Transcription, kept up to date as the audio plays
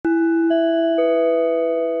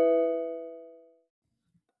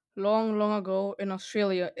Long, long ago in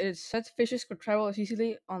Australia, it is said fishes could travel as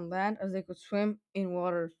easily on land as they could swim in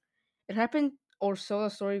water. It happened, or so the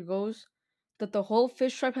story goes, that the whole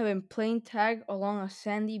fish tribe had been playing tag along a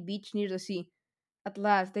sandy beach near the sea. At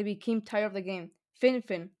last, they became tired of the game.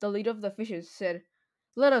 Fin, the leader of the fishes, said,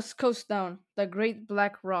 "Let us coast down the great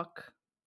black rock."